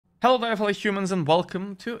Hello there fellow humans and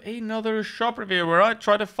welcome to another shop review where I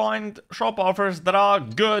try to find shop offers that are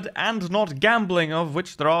good and not gambling, of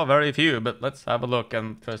which there are very few, but let's have a look.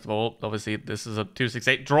 And first of all, obviously this is a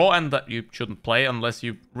 268 draw and that you shouldn't play unless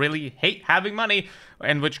you really hate having money,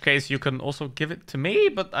 in which case you can also give it to me,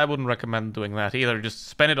 but I wouldn't recommend doing that either. Just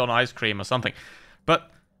spend it on ice cream or something.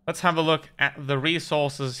 But let's have a look at the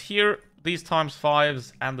resources here. These times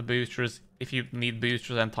 5s and the boosters. If you need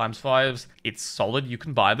boosters and times 5s, it's solid. You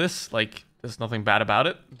can buy this. Like, there's nothing bad about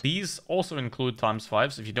it. These also include times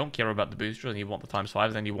 5s. If you don't care about the boosters and you want the times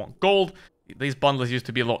 5s and you want gold, these bundles used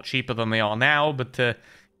to be a lot cheaper than they are now, but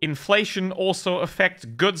inflation also affects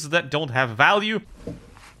goods that don't have value.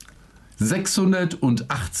 680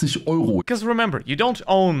 Euro. Because remember, you don't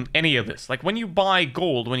own any of this. Like, when you buy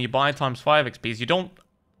gold, when you buy times 5 XPs, you don't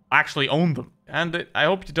actually own them. And I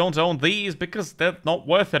hope you don't own these because they're not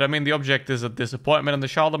worth it. I mean, the object is a disappointment and the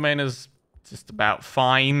Charlemagne is just about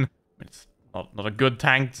fine. It's not a good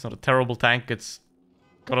tank. It's not a terrible tank. It's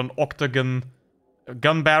got an octagon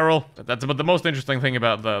gun barrel. That's the most interesting thing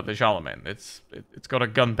about the Charlemagne. It's got a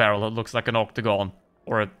gun barrel that looks like an octagon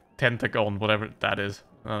or a tentagon, whatever that is.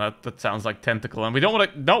 That sounds like tentacle. And we don't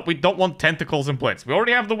want to... No, we don't want tentacles in Blitz. We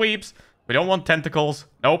already have the weeps. We don't want tentacles.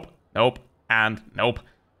 Nope, nope, and nope.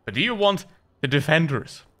 But do you want the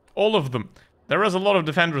defenders? All of them. There is a lot of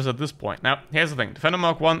defenders at this point. Now, here's the thing. Defender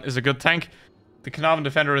Mark 1 is a good tank. The Carnarvon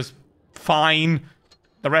Defender is fine.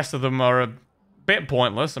 The rest of them are a bit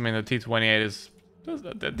pointless. I mean, the T-28 is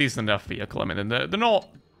a decent enough vehicle. I mean, they're not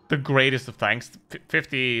the greatest of tanks.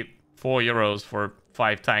 54 euros for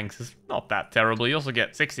 5 tanks is not that terrible. You also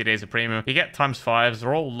get 60 days of premium. You get times 5s.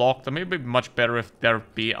 They're all locked. I mean, it'd be much better if there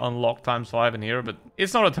be unlocked times 5 in here, but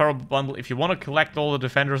it's not a terrible bundle. If you want to collect all the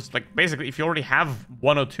defenders, like basically if you already have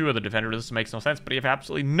 1 or 2 of the defenders, this makes no sense, but if you have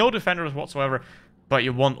absolutely no defenders whatsoever, but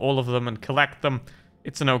you want all of them and collect them,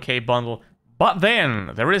 it's an okay bundle. But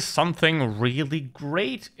then, there is something really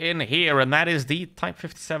great in here, and that is the Type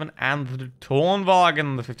 57 and the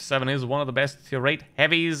Tornwagen. The 57 is one of the best tier 8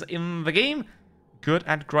 heavies in the game. Good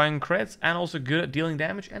at grind crits and also good at dealing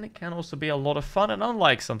damage, and it can also be a lot of fun. And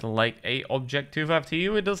unlike something like a Object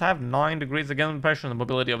 252, it does have 9 degrees of gun pressure, and the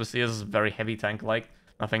mobility obviously is very heavy tank-like.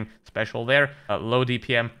 Nothing special there. Low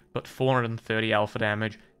DPM, but 430 alpha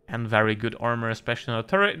damage and very good armor, especially on the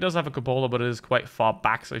turret. It does have a cupola, but it is quite far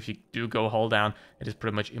back, so if you do go hull down, it is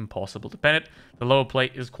pretty much impossible to pen it. The lower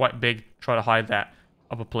plate is quite big. Try to hide that.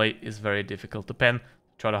 Upper plate is very difficult to pen.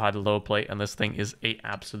 Try to hide the lower plate, and this thing is a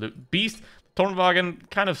absolute beast. Tornwagen,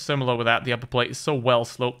 kind of similar with that. The upper plate is so well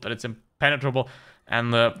sloped that it's impenetrable,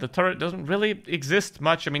 and the turret doesn't really exist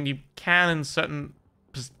much. I mean, you can in certain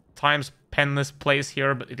times pen this place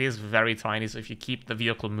here, but it is very tiny, so if you keep the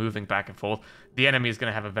vehicle moving back and forth, the enemy is going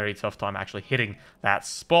to have a very tough time actually hitting that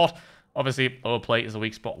spot. Obviously, lower plate is a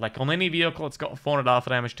weak spot. Like on any vehicle, it's got 400 alpha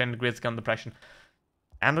damage, 10 degrees gun depression,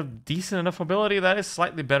 and a decent enough mobility that is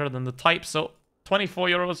slightly better than the Type, so 24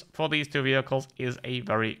 euros for these 2 vehicles is a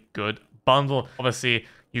very good bundle. Obviously,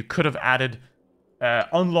 you could have added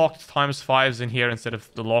unlocked times 5s in here instead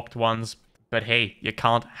of the locked ones. But hey, you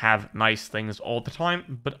can't have nice things all the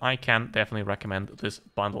time. But I can definitely recommend this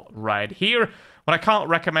bundle right here. What I can't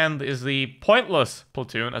recommend is the pointless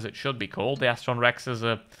platoon, as it should be called. The Astron Rex is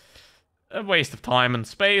a waste of time and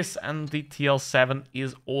space. And the TL7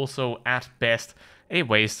 is also, at best, a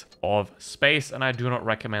waste of space. And I do not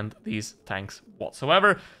recommend these tanks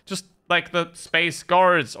whatsoever. Just like the Space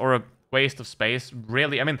Guards, or a waste of space,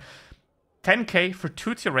 really. I mean, 10k for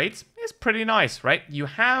 2 tier 8s is pretty nice, right? You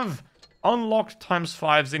have unlocked times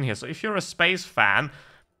 5s in here, so if you're a space fan,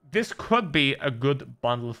 this could be a good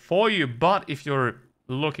bundle for you. But if you're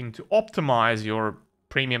looking to optimize your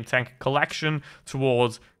premium tank collection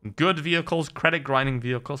towards good vehicles, credit grinding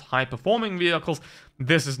vehicles, high performing vehicles,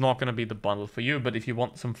 this is not going to be the bundle for you. But if you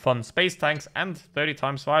want some fun space tanks and 30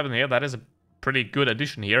 times 5 in here, that is a pretty good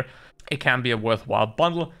addition here. It can be a worthwhile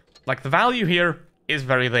bundle. Like, the value here is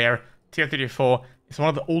very there. Tier 34 is one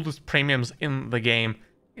of the oldest premiums in the game.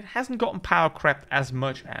 It hasn't gotten power crept as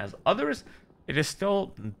much as others. It is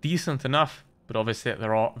still decent enough, but obviously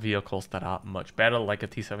there are vehicles that are much better, like a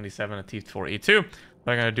T77, a T4E2.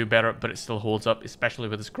 They're going to do better, but it still holds up, especially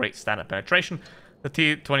with this great standard penetration. The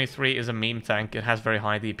T23 is a meme tank. It has very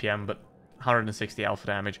high DPM, but 160 alpha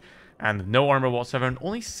damage, and no armor whatsoever, and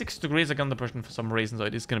only 6 degrees of gun depression for some reason, so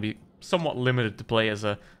it is going to be somewhat limited to play as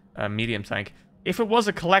a medium tank. If it was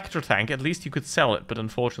a collector tank, at least you could sell it, but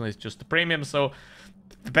unfortunately it's just a premium, so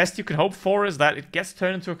the best you can hope for is that it gets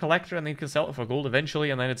turned into a collector and then you can sell it for gold eventually,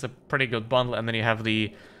 and then it's a pretty good bundle. And then you have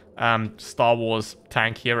the Star Wars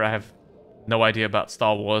tank here. I have no idea about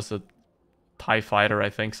Star Wars, a TIE fighter, I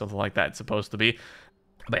think, something like that it's supposed to be.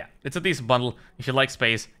 But yeah, it's a decent bundle. If you like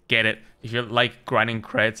space, get it. If you like grinding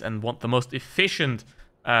creds and want the most efficient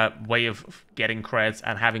way of getting creds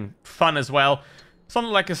and having fun as well,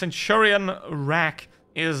 something like a Centurion rack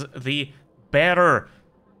is the better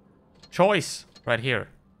choice right here.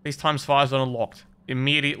 These ×5s are unlocked.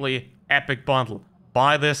 Immediately, epic bundle.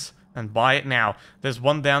 Buy this and buy it now. There's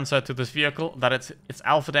one downside to this vehicle, that it's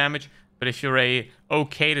alpha damage, but if you're a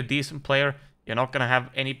okay to decent player, you're not going to have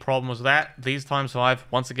any problems with that. These ×5,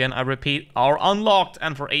 once again, I repeat, are unlocked,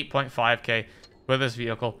 and for 8.5k with this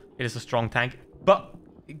vehicle, it is a strong tank. But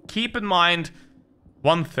keep in mind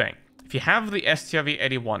one thing. If you have the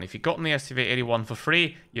STRV-81, if you've gotten the STRV-81 for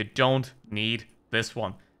free, you don't need this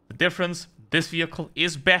one. The difference, this vehicle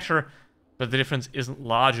is better, but the difference isn't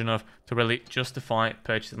large enough to really justify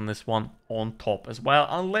purchasing this one on top as well,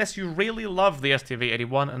 unless you really love the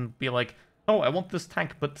STRV-81 and be like, oh, I want this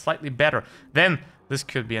tank, but slightly better. Then this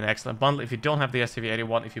could be an excellent bundle. If you don't have the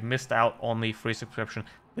STRV-81, if you missed out on the free subscription,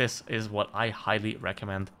 this is what I highly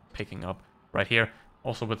recommend picking up right here.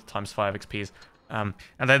 Also with the ×5 XPs. And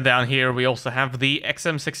then down here, we also have the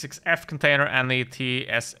XM66F container and the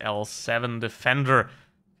TSL7 Defender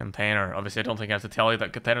container. Obviously, I don't think I have to tell you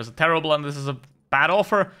that containers are terrible and this is a bad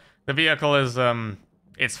offer. The vehicle is,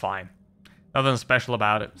 it's fine. Nothing special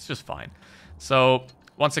about it. It's just fine. So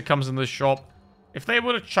once it comes in the shop, if they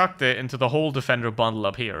would have chucked it into the whole Defender bundle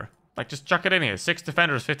up here, like just chuck it in here, 6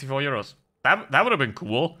 Defenders, 54 euros. That would have been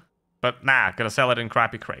cool, but nah, gonna sell it in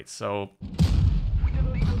crappy crates, so...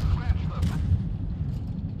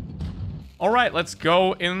 Alright, let's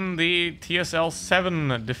go in the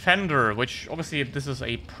TSL7 Defender, which obviously this is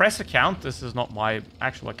a press account. This is not my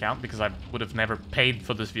actual account because I would have never paid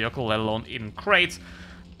for this vehicle, let alone in crates.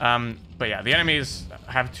 But yeah, the enemies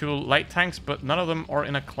have 2 light tanks, but none of them are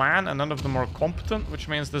in a clan and none of them are competent, which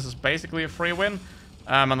means this is basically a free win.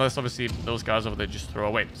 Unless obviously those guys over there just throw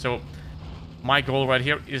away. So my goal right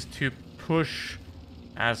here is to push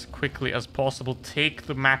as quickly as possible, take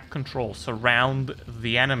the map control, surround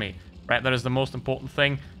the enemy. Right, that is the most important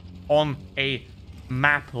thing on a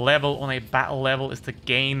map level, on a battle level, is to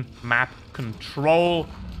gain map control,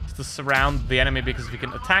 is to surround the enemy, because if you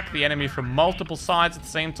can attack the enemy from multiple sides at the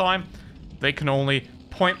same time, they can only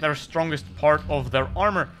point their strongest part of their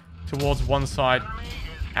armor towards one side,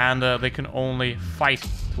 and they can only fight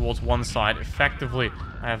towards one side effectively.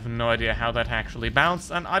 I have no idea how that actually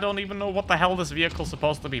bounced, and I don't even know what the hell this vehicle is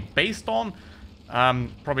supposed to be based on.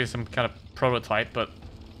 Probably some kind of prototype, but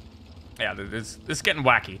yeah, it's getting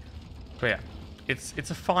wacky. But yeah,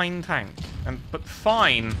 it's a fine tank, but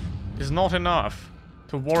fine is not enough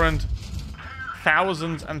to warrant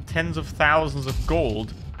thousands and tens of thousands of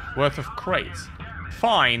gold worth of crates.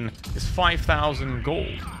 Fine is 5,000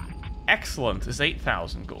 gold. Excellent is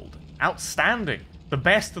 8,000 gold. Outstanding, the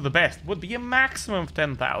best of the best, would be a maximum of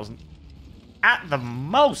 10,000 at the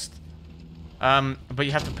most. But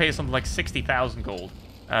you have to pay something like 60,000 gold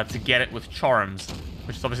to get it with charms,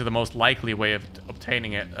 which is obviously the most likely way of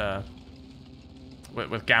obtaining it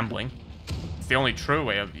with gambling. It's the only true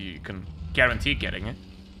way you can guarantee getting it.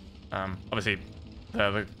 Obviously,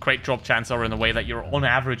 the crate drop chances are in the way that you're on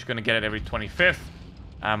average going to get it every 25th,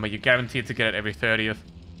 but you're guaranteed to get it every 30th.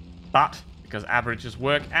 But because averages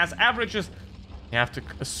work as averages, you have to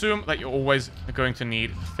assume that you're always going to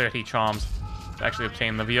need 30 charms to actually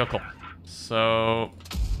obtain the vehicle. So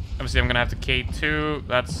obviously, I'm going to have to K2.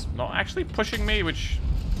 That's not actually pushing me, which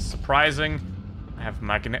is surprising. I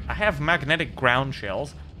have magnetic ground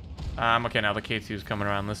shells. Okay, now the K2 is coming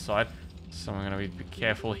around this side, so I'm going to be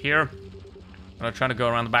careful here. I'm going to try to go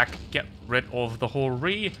around the back, get rid of the whole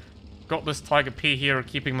re. Got this Tiger P here,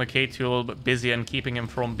 keeping the K2 a little bit busy and keeping him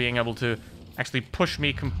from being able to actually push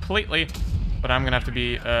me completely. But I'm going to have to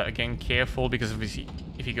be, again, careful, because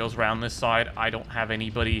if he goes around this side, I don't have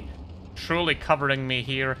anybody truly covering me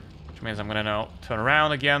here. Which means I'm going to now turn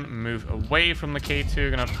around again, move away from the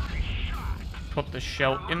K2, going to put the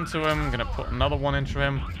shell into him, going to put another one into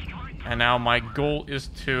him. And now my goal is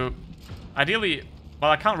to, ideally,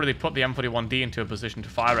 well, I can't really put the M41D into a position to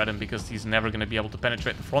fire at him because he's never going to be able to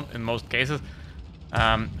penetrate the front in most cases.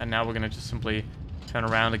 And now we're going to just simply turn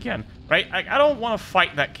around again. Right? I don't want to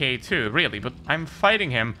fight that K2, really, but I'm fighting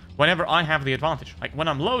him whenever I have the advantage. Like, when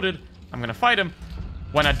I'm loaded, I'm going to fight him.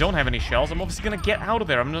 When I don't have any shells, I'm obviously going to get out of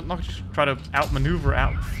there. I'm not just try to outmaneuver,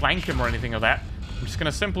 outflank him or anything of that. I'm just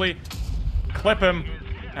going to simply clip him,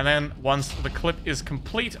 and then once the clip is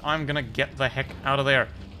complete, I'm going to get the heck out of there.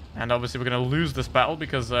 And obviously we're going to lose this battle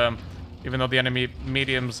because even though the enemy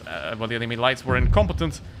mediums, well, the enemy lights were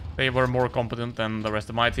incompetent, they were more competent than the rest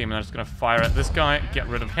of my team. And I'm just going to fire at this guy, get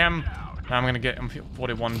rid of him. Now I'm going to get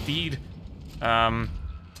M41D'd.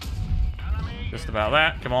 Just about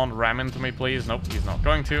that. Come on, ram into me, please. Nope, he's not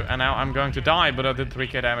going to. And now I'm going to die, but I did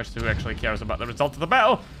 3k damage. Who actually cares about the result of the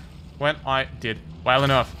battle when I did well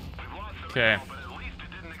enough? Okay.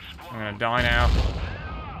 I'm gonna die now.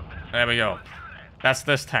 There we go. That's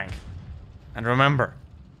this tank. And remember,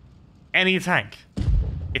 any tank,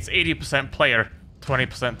 it's 80% player,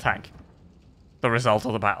 20% tank. The result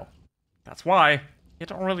of the battle. That's why you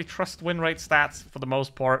don't really trust win rate stats for the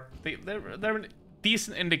most part. They're a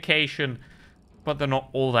decent indication, but they're not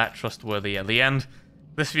all that trustworthy at the end.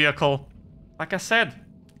 This vehicle, like I said,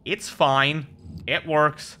 it's fine. It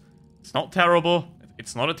works. It's not terrible.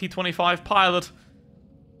 It's not a T25 pilot,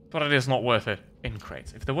 but it is not worth it in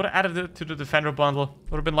crates. If they would have added it to the Defender bundle,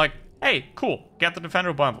 it would have been like, hey, cool, get the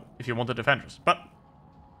Defender bundle if you want the Defenders. But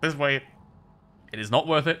this way, it is not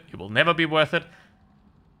worth it. It will never be worth it.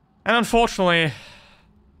 And unfortunately,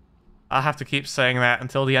 I'll have to keep saying that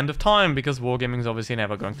until the end of time, because Wargaming is obviously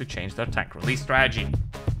never going to change their tank release strategy.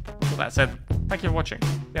 With that said, thank you for watching. See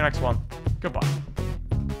you next one. Goodbye.